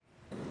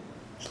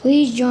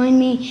Please join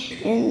me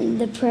in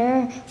the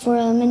prayer for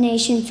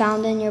elimination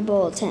found in your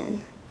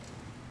bulletin.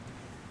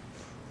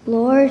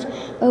 Lord,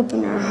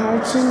 open our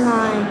hearts and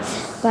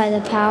minds by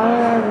the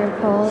power of your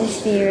Holy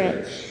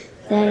Spirit,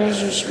 that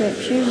as your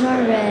scriptures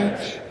are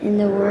read and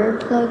the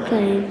word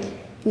proclaimed,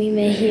 we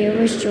may hear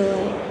with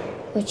joy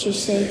what you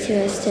say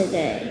to us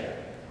today.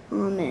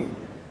 Amen.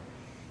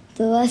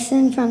 The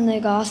lesson from the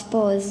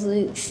gospel is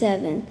Luke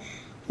 7,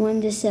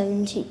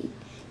 1-17.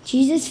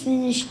 Jesus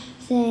finished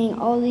saying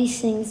all these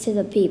things to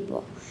the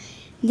people.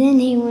 Then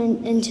he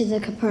went into the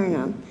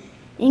Capernaum.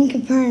 In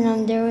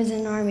Capernaum there was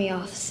an army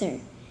officer.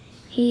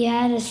 He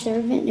had a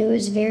servant who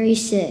was very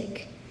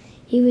sick.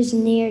 He was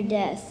near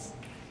death.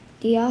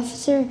 The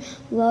officer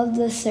loved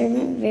the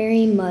servant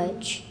very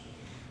much.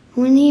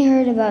 When he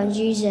heard about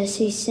Jesus,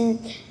 he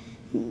sent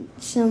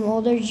some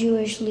older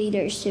Jewish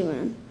leaders to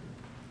him.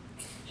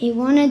 He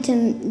wanted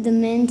the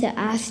men to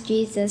ask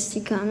Jesus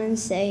to come and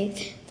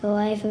save the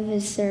life of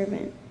his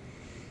servant.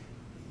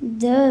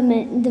 The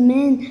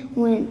men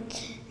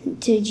went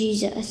to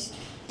Jesus.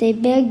 They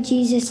begged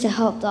Jesus to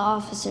help the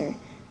officer.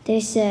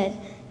 They said,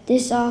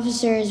 "This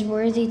officer is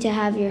worthy to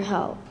have your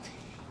help.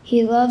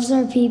 He loves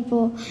our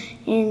people,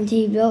 and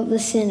he built the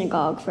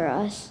synagogue for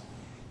us."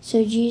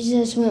 So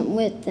Jesus went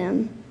with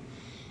them.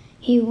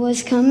 He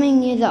was coming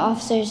near the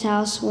officer's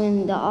house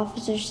when the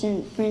officer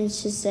sent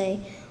friends to say,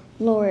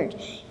 "Lord,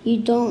 you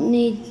don't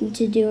need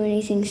to do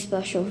anything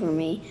special for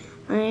me.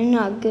 I am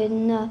not good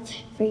enough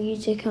for you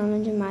to come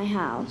into my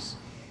house.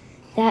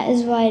 That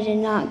is why I did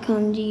not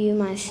come to you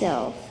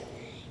myself.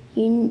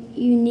 You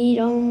need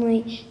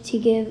only to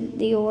give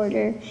the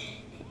order,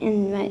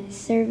 and my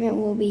servant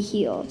will be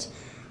healed.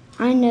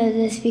 I know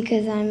this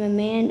because I am a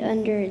man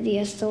under the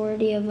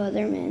authority of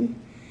other men,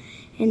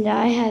 and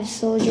I have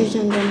soldiers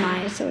under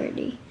my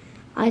authority.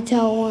 I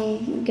tell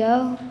one,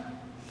 'Go,'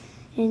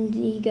 and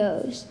he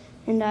goes.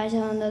 And I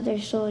tell another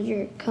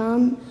soldier,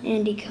 'Come,'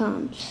 and he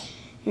comes.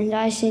 And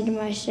I say to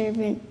my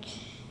servant,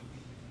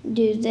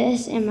 'Do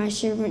this,' and my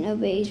servant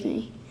obeys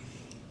me."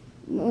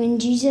 When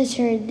Jesus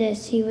heard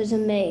this, he was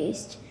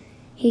amazed.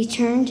 He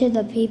turned to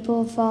the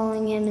people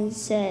following him and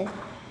said,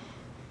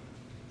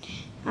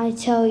 "I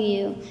tell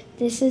you,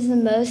 this is the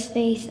most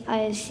faith I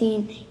have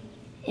seen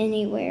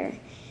anywhere,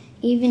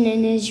 even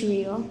in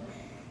Israel."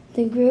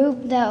 The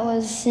group that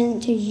was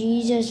sent to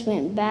Jesus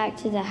went back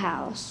to the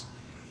house.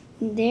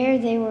 There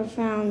they were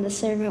found the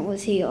servant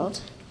was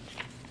healed.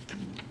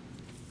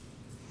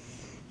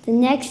 The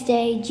next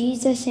day,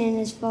 Jesus and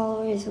his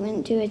followers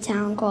went to a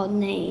town called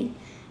Nain.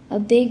 A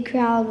big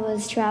crowd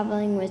was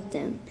traveling with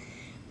them.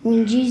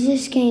 When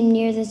Jesus came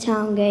near the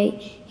town gate,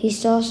 he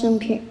saw some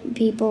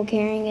people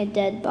carrying a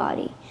dead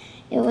body.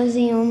 It was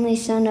the only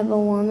son of a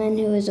woman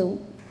who was a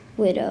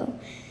widow.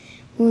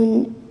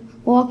 When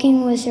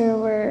walking with her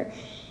were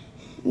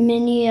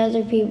many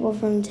other people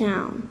from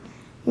town.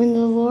 When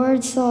the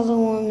Lord saw the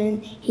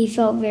woman, he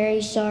felt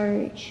very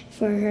sorry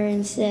for her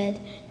and said,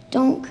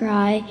 "Don't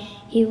cry."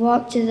 He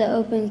walked to the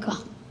open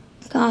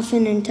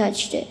coffin and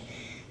touched it.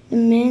 The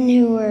men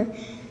who were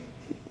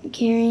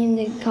carrying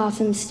the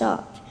coffin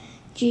stopped.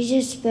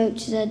 Jesus spoke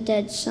to the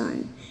dead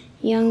son.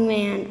 "Young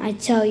man, I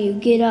tell you,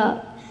 get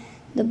up."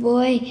 The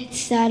boy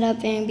sat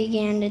up and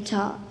began to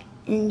talk,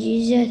 and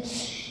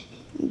Jesus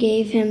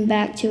gave him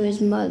back to his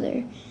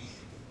mother.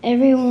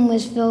 Everyone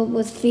was filled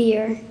with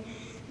fear.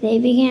 They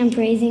began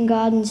praising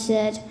God and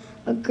said,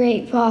 "A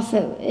great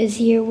prophet is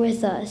here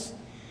with us,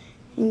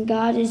 and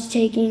God is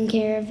taking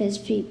care of his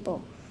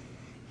people."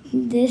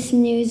 This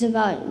news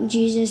about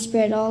Jesus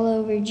spread all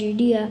over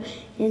Judea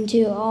and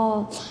to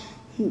all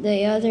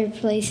the other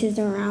places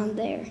around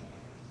there.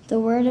 The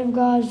word of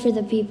God for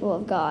the people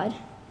of God.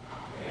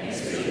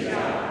 Thanks be to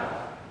God.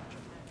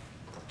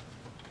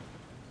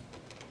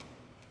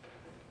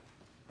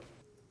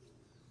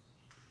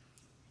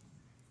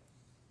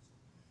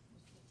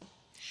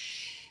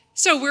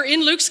 So we're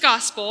in Luke's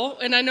gospel,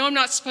 and I know I'm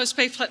not supposed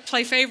to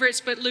play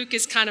favorites, but Luke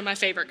is kind of my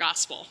favorite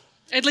gospel,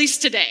 at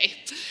least today.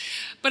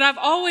 But I've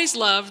always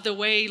loved the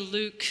way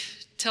Luke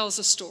tells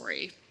a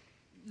story.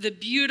 The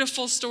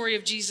beautiful story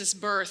of Jesus'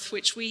 birth,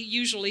 which we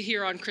usually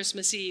hear on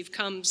Christmas Eve,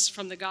 comes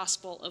from the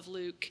Gospel of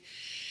Luke.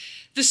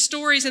 The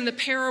stories and the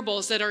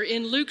parables that are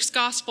in Luke's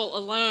gospel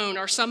alone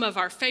are some of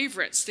our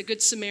favorites: the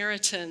Good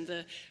Samaritan,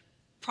 the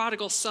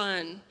prodigal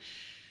son.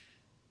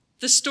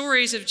 The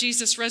stories of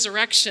Jesus'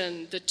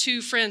 resurrection, the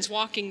two friends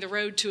walking the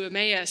road to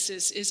Emmaus,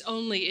 is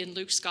only in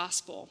Luke's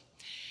gospel.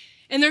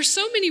 And there's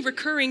so many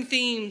recurring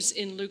themes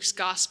in Luke's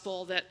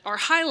gospel that are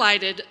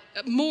highlighted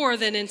more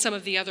than in some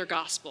of the other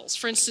gospels.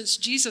 For instance,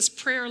 Jesus'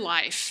 prayer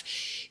life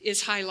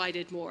is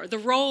highlighted more. The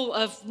role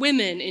of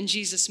women in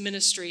Jesus'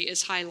 ministry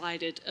is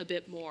highlighted a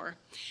bit more.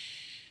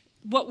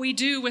 What we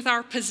do with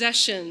our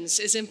possessions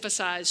is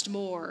emphasized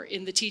more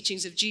in the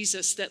teachings of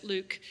Jesus that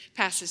Luke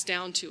passes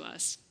down to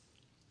us.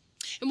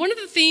 And one of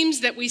the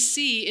themes that we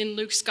see in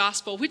Luke's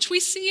gospel, which we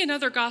see in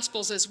other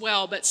gospels as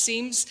well, but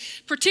seems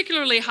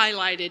particularly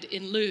highlighted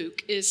in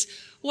Luke, is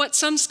what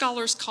some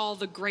scholars call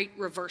the great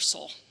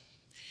reversal.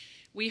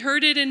 We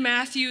heard it in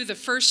Matthew: the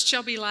first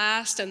shall be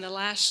last and the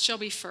last shall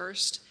be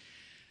first.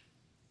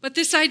 But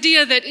this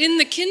idea that in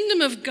the kingdom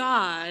of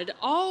God,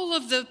 all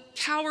of the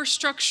power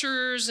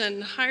structures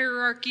and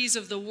hierarchies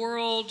of the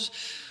world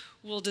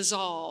will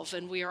dissolve,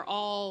 and we are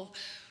all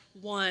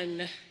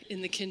one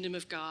in the kingdom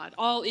of God,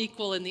 all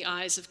equal in the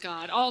eyes of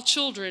God, all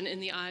children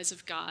in the eyes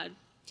of God.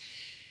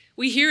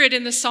 We hear it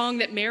in the song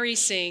that Mary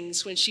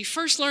sings when she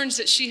first learns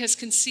that she has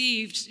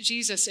conceived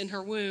Jesus in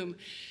her womb.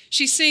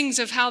 She sings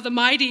of how the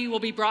mighty will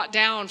be brought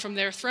down from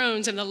their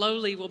thrones and the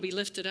lowly will be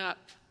lifted up.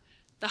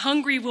 The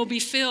hungry will be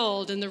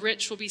filled and the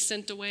rich will be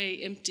sent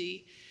away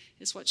empty,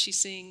 is what she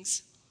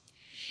sings.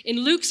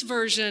 In Luke's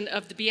version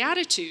of the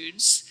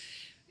Beatitudes,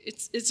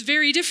 it's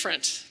very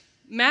different.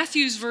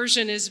 Matthew's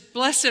version is,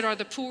 blessed are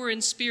the poor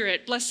in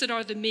spirit, blessed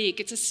are the meek.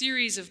 It's a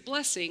series of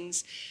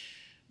blessings.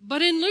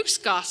 But in Luke's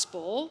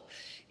gospel,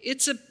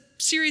 it's a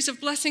series of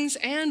blessings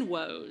and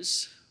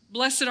woes.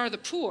 Blessed are the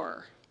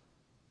poor,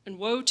 and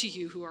woe to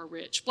you who are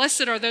rich.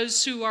 Blessed are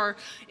those who are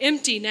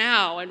empty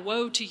now, and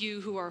woe to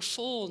you who are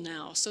full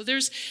now. So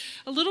there's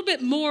a little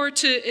bit more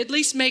to at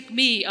least make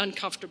me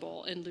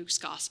uncomfortable in Luke's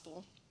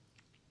gospel.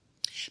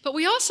 But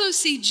we also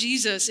see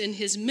Jesus in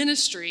his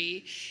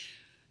ministry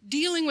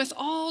dealing with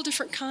all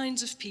different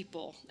kinds of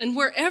people. And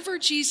wherever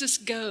Jesus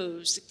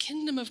goes, the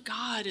kingdom of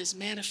God is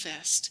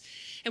manifest.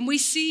 And we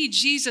see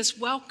Jesus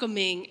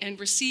welcoming and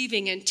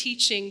receiving and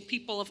teaching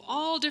people of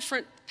all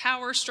different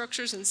power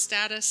structures and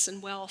status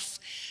and wealth,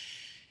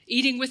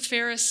 eating with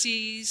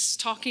Pharisees,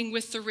 talking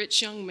with the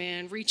rich young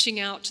man,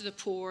 reaching out to the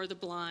poor, the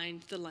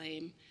blind, the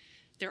lame.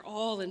 They're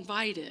all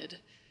invited,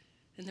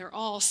 and they're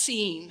all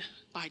seen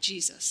by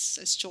Jesus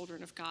as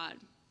children of God.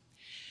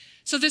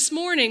 So this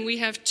morning we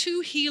have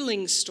two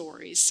healing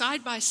stories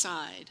side by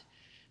side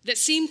that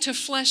seem to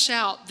flesh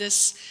out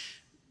this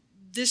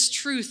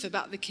truth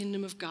about the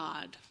kingdom of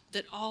God,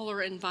 that all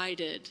are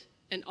invited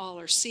and all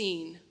are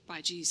seen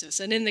by Jesus.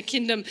 And in the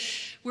kingdom,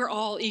 we're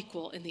all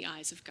equal in the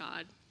eyes of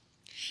God.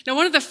 Now,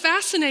 one of the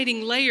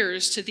fascinating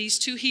layers to these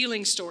two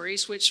healing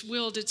stories, which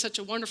Will did such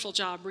a wonderful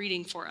job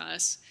reading for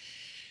us,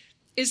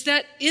 is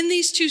that in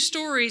these two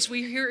stories,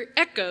 we hear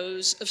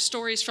echoes of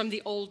stories from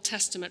the Old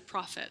Testament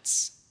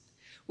prophets.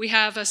 We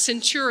have a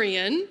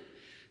centurion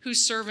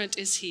whose servant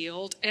is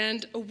healed,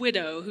 and a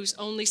widow whose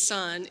only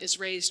son is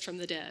raised from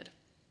the dead.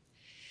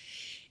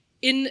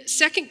 In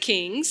 2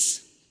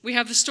 Kings, we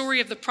have the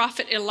story of the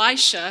prophet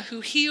Elisha,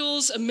 who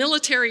heals a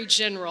military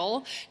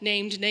general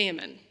named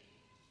Naaman.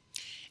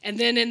 And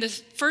then in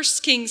the 1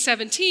 Kings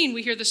 17,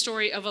 we hear the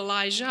story of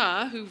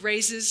Elijah, who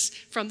raises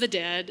from the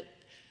dead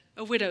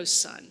a widow's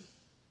son.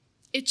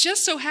 It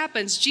just so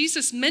happens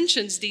Jesus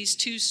mentions these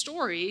two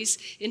stories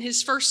in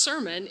his first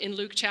sermon in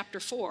Luke chapter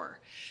 4.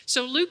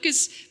 So Luke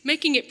is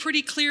making it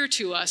pretty clear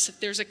to us that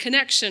there's a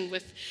connection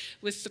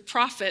with the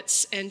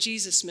prophets and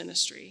Jesus'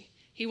 ministry.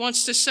 He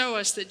wants to show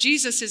us that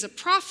Jesus is a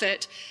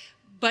prophet,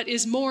 but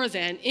is more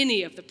than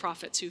any of the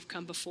prophets who've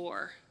come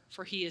before,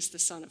 for he is the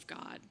Son of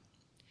God.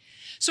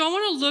 So I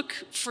want to look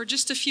for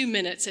just a few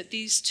minutes at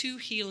these two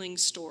healing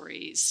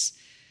stories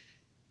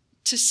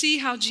to see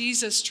how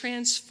Jesus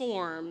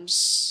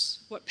transforms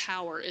what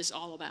power is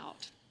all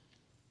about.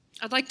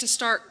 I'd like to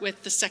start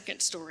with the second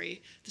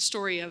story, the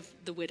story of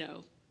the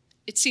widow.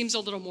 It seems a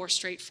little more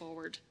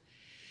straightforward.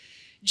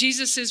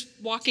 Jesus is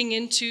walking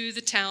into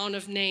the town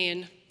of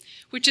Nain,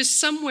 which is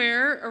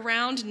somewhere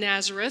around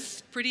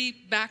Nazareth, pretty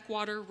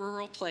backwater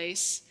rural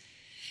place.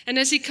 And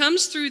as he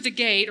comes through the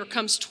gate, or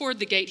comes toward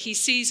the gate, he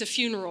sees a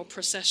funeral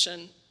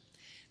procession.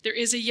 There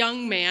is a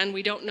young man,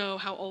 we don't know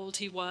how old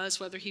he was,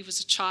 whether he was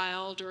a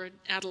child or an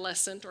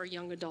adolescent or a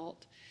young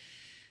adult,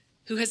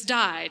 who has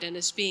died and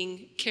is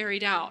being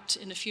carried out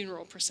in a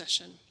funeral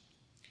procession.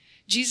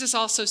 Jesus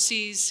also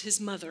sees his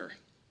mother.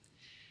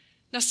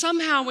 Now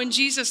somehow when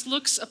Jesus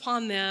looks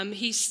upon them,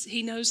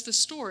 he knows the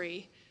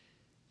story.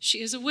 She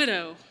is a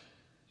widow.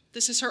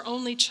 This is her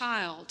only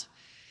child.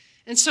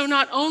 And so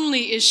not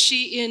only is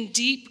she in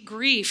deep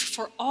grief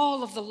for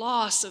all of the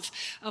loss of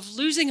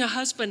losing a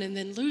husband and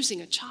then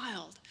losing a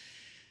child,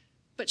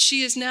 but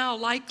she is now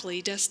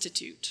likely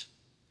destitute.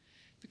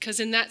 Because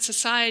in that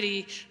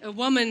society, a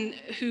woman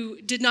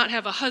who did not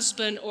have a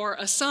husband or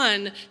a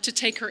son to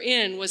take her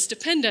in was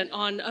dependent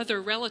on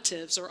other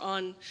relatives or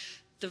on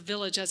the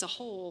village as a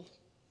whole.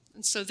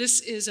 And so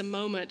this is a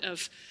moment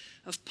of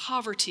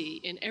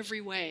poverty in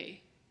every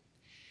way.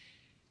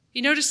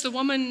 You notice the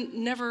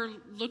woman never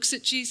looks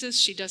at Jesus.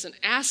 She doesn't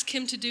ask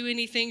him to do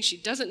anything. She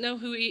doesn't know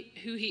who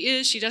he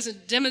is. She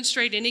doesn't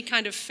demonstrate any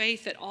kind of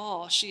faith at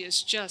all. She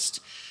is just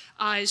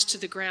eyes to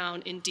the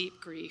ground in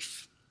deep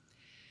grief.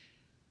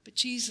 But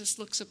Jesus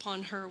looks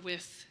upon her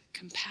with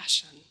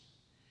compassion.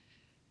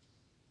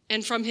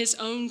 And from his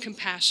own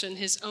compassion,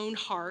 his own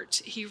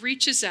heart, he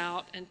reaches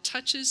out and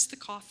touches the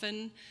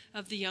coffin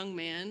of the young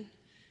man,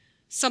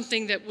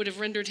 something that would have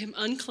rendered him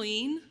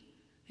unclean,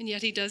 and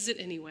yet he does it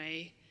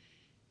anyway.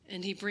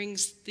 And he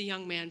brings the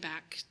young man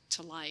back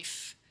to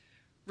life,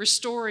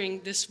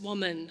 restoring this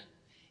woman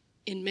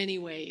in many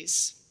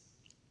ways.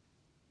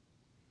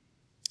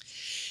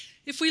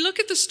 If we look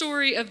at the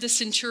story of the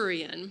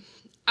centurion,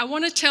 I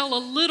want to tell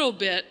a little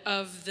bit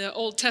of the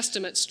Old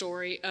Testament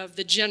story of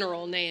the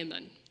general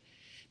Naaman,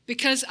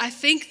 because I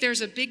think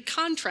there's a big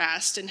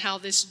contrast in how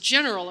this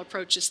general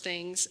approaches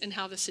things and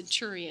how the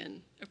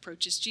centurion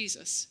approaches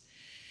Jesus.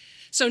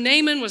 So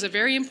Naaman was a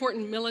very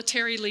important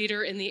military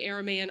leader in the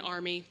Aramean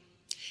army.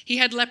 He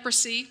had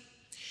leprosy,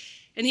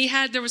 and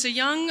there was a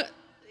young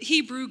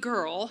Hebrew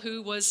girl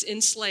who was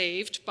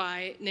enslaved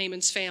by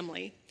Naaman's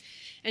family.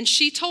 And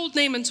she told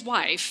Naaman's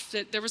wife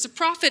that there was a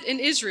prophet in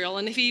Israel,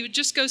 and if he would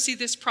just go see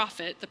this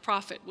prophet, the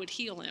prophet would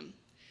heal him.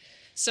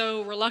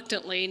 So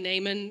reluctantly,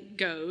 Naaman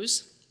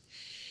goes,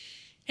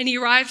 and he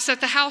arrives at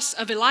the house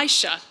of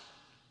Elisha,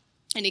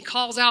 and he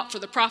calls out for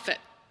the prophet.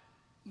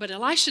 But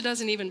Elisha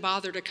doesn't even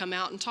bother to come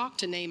out and talk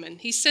to Naaman.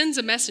 He sends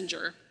a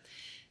messenger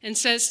and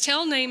says,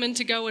 "Tell Naaman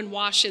to go and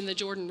wash in the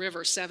Jordan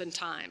River 7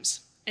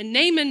 times. And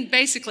Naaman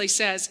basically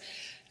says,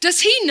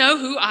 "Does he know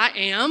who I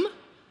am?"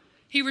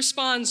 He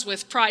responds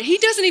with pride. He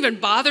doesn't even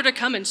bother to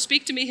come and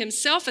speak to me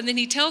himself, and then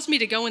he tells me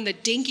to go in the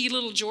dinky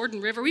little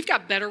Jordan River. We've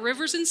got better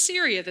rivers in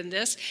Syria than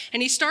this.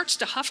 And he starts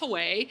to huff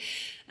away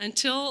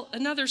until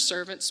another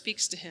servant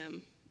speaks to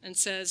him and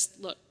says,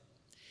 "Look,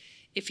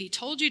 if he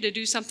told you to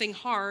do something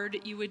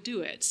hard, you would do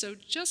it. So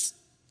just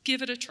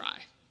give it a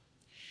try."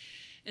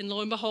 And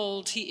lo and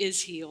behold, he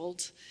is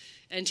healed,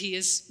 and he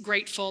is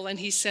grateful, and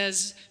he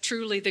says,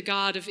 "Truly, the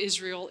God of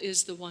Israel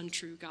is the one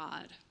true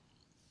God."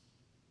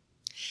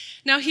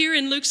 Now here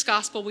in Luke's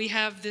gospel, we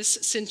have this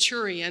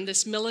centurion,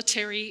 this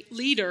military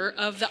leader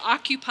of the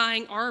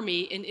occupying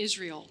army in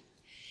Israel.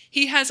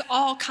 He has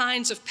all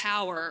kinds of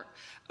power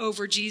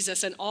over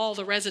Jesus and all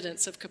the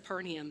residents of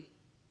Capernaum.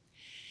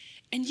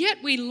 And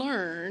yet we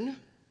learn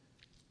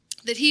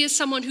that he is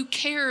someone who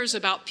cares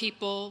about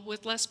people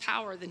with less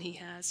power than he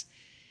has.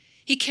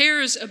 He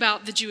cares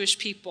about the Jewish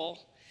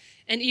people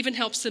and even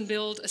helps them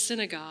build a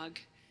synagogue.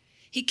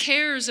 He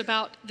cares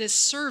about this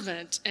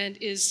servant and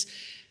is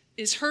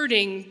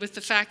hurting with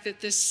the fact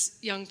that this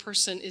young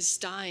person is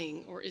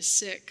dying or is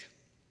sick.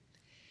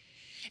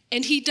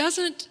 And he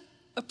doesn't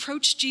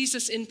approach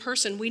Jesus in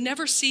person. We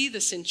never see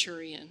the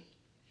centurion.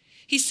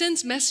 He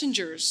sends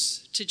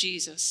messengers to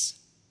Jesus.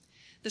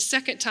 The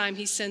second time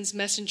he sends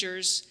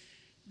messengers,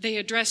 they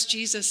address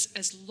Jesus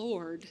as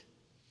Lord.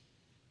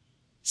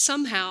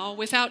 Somehow,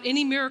 without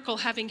any miracle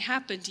having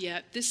happened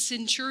yet, this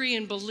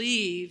centurion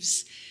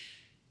believes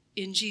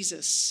in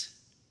Jesus,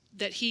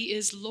 that he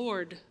is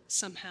Lord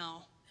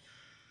somehow,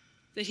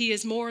 that he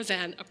is more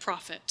than a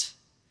prophet.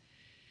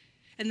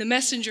 And the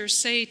messengers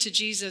say to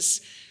Jesus,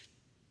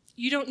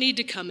 "You don't need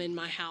to come in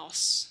my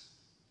house.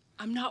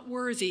 I'm not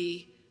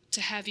worthy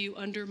to have you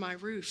under my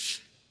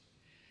roof."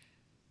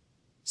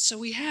 So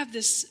we have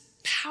this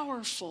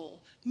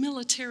powerful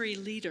military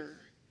leader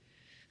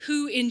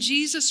who in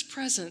Jesus'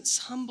 presence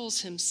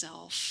humbles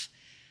himself.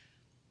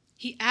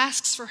 He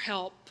asks for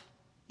help,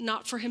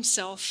 not for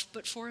himself,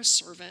 but for a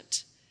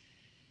servant.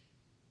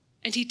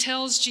 And he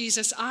tells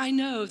Jesus, "I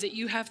know that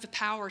you have the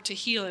power to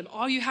heal him.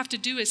 All you have to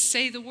do is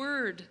say the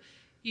word.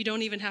 You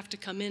don't even have to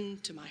come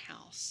into my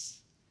house."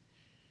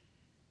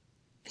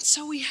 And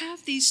so we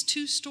have these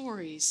 2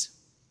 stories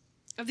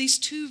of these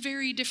 2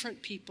 very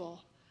different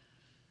people.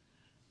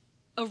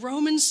 A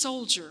Roman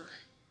soldier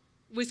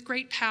with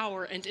great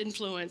power and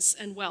influence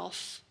and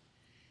wealth,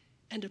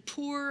 and a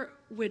poor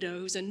widow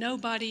who's a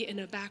nobody in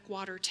a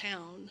backwater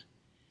town.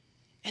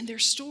 And their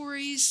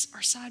stories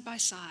are side by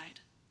side.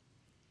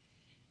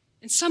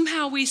 And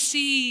somehow we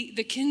see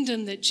the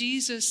kingdom that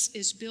Jesus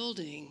is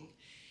building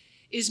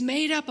is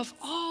made up of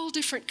all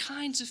different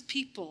kinds of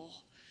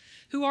people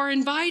who are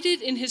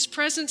invited in his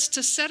presence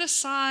to set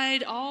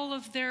aside all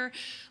of their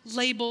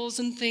labels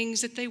and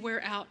things that they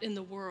wear out in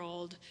the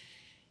world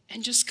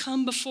and just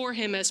come before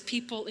him as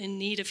people in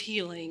need of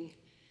healing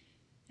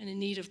and in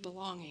need of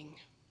belonging.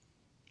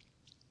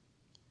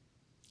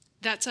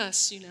 That's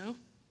us,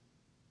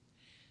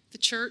 the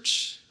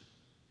church.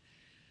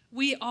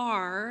 We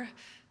are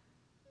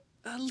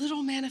a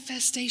little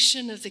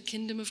manifestation of the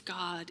kingdom of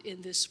God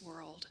in this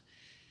world.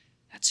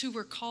 That's who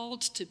we're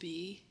called to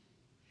be.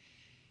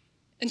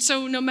 And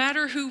so no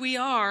matter who we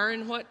are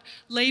and what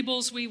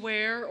labels we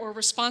wear or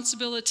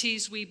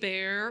responsibilities we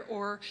bear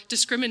or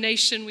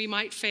discrimination we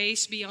might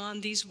face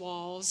beyond these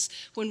walls,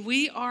 when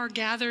we are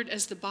gathered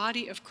as the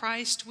body of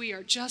Christ, we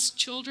are just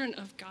children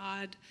of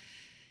God,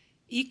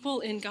 equal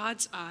in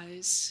God's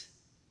eyes,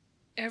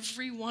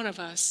 every one of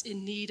us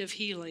in need of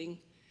healing,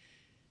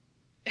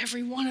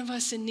 every one of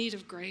us in need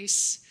of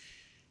grace,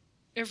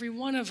 every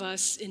one of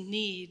us in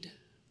need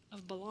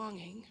of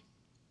belonging.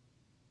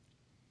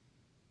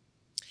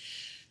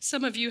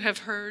 Some of you have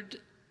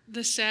heard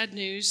the sad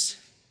news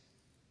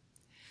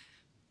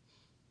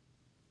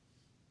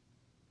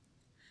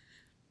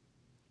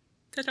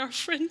that our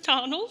friend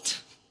Donald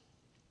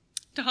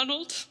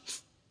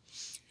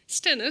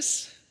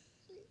Stennis,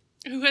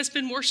 who has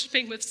been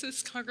worshiping with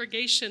this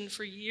congregation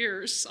for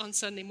years on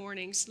Sunday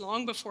mornings,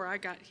 long before I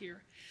got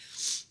here,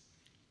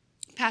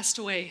 passed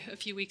away a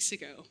few weeks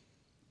ago.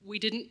 We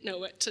didn't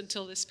know it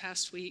until this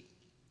past week.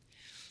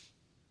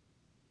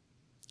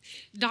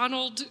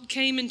 Donald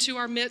came into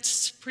our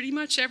midst pretty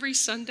much every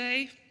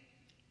Sunday.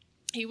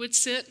 He would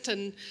sit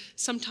and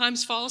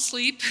sometimes fall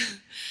asleep,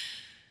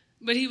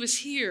 But he was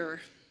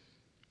here.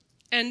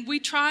 And we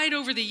tried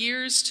over the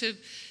years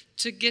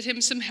to get him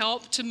some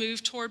help to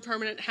move toward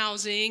permanent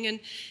housing, and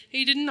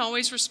he didn't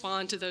always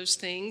respond to those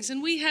things.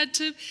 And we had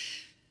to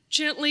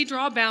gently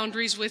draw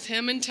boundaries with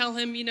him and tell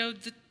him,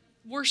 the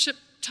worship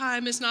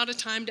time is not a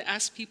time to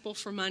ask people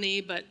for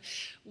money, but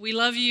we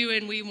love you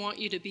and we want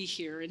you to be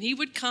here. And he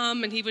would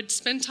come and he would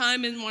spend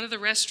time in one of the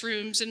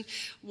restrooms and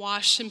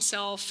wash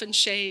himself and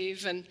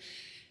shave, and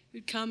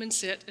he'd come and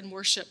sit and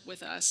worship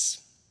with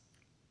us.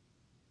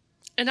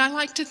 And I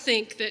like to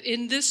think that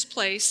in this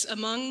place,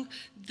 among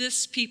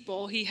this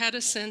people, he had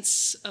a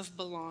sense of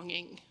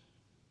belonging,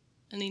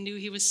 and he knew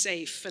he was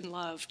safe and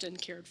loved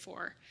and cared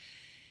for.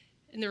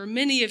 And there are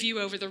many of you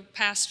over the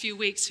past few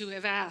weeks who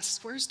have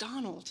asked, "Where's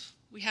Donald?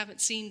 We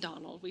haven't seen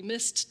Donald. We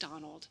missed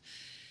Donald."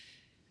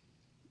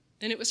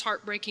 And it was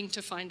heartbreaking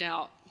to find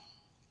out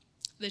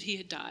that he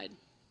had died.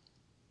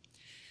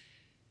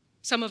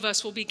 Some of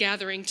us will be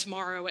gathering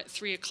tomorrow at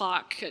 3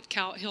 o'clock at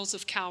Hills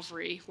of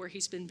Calvary, where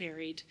he's been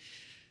buried,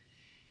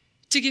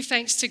 to give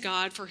thanks to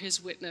God for his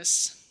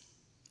witness.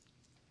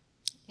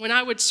 When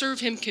I would serve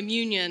him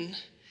communion,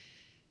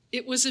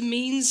 it was a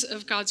means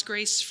of God's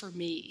grace for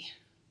me,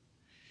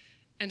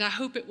 and I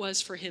hope it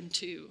was for him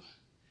too.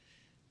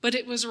 But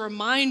it was a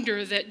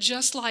reminder that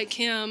just like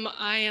him,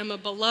 I am a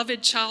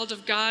beloved child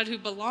of God who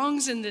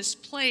belongs in this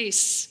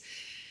place,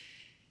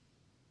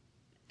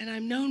 and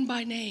I'm known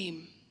by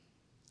name,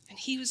 and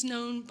he was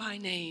known by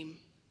name.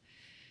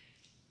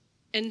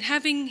 And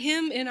having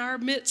him in our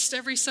midst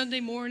every Sunday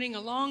morning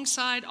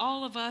alongside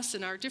all of us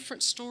and our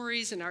different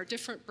stories and our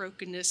different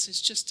brokenness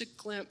is just a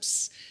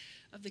glimpse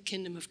of the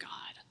kingdom of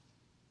God.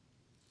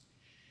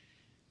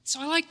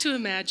 So I like to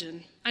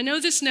imagine, I know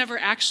this never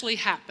actually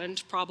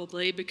happened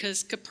probably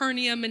because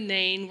Capernaum and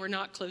Nain were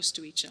not close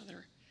to each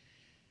other.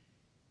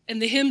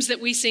 And the hymns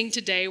that we sing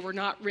today were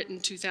not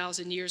written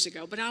 2,000 years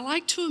ago, but I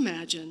like to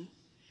imagine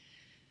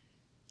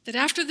that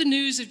after the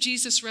news of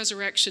Jesus'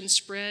 resurrection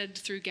spread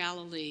through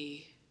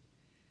Galilee,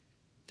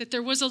 that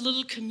there was a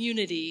little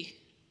community,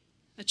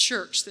 a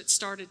church that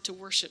started to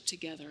worship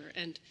together.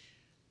 And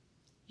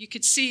you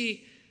could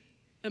see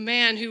a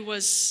man who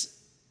was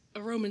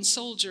a Roman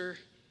soldier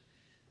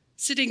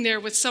sitting there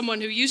with someone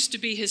who used to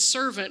be his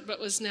servant but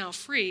was now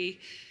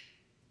free,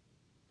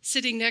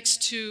 sitting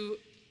next to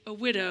a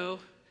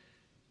widow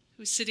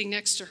who was sitting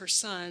next to her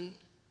son.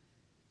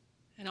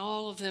 And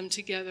all of them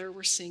together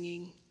were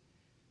singing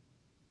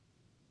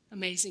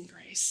Amazing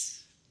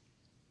Grace.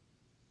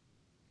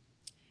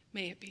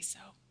 May it be so.